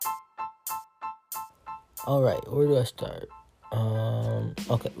Alright, where do I start?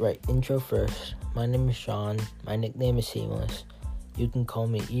 Okay, right, intro first. My name is Sean. My nickname is Seamless. You can call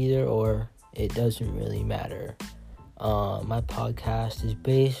me either or, it doesn't really matter. My podcast is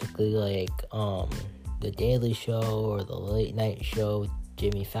basically like, The Daily Show or The Late Night Show with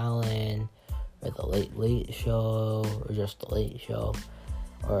Jimmy Fallon, or The Late Late Show, or just The Late Show,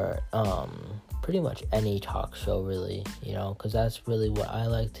 or, pretty much any talk show really, because that's really what I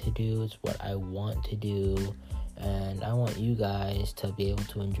like to do, it's what I want to do, and I want you guys to be able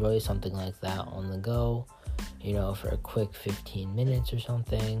to enjoy something like that on the go, for a quick 15 minutes or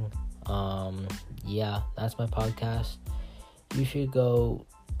something. Yeah, that's my podcast. You should go,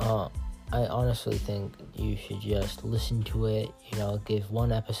 I honestly think you should just listen to it, give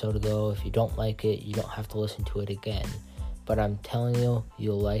one episode a go. If you don't like it, you don't have to listen to it again. But I'm telling you,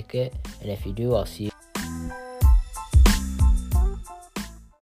 you'll like it. And if you do, I'll see you.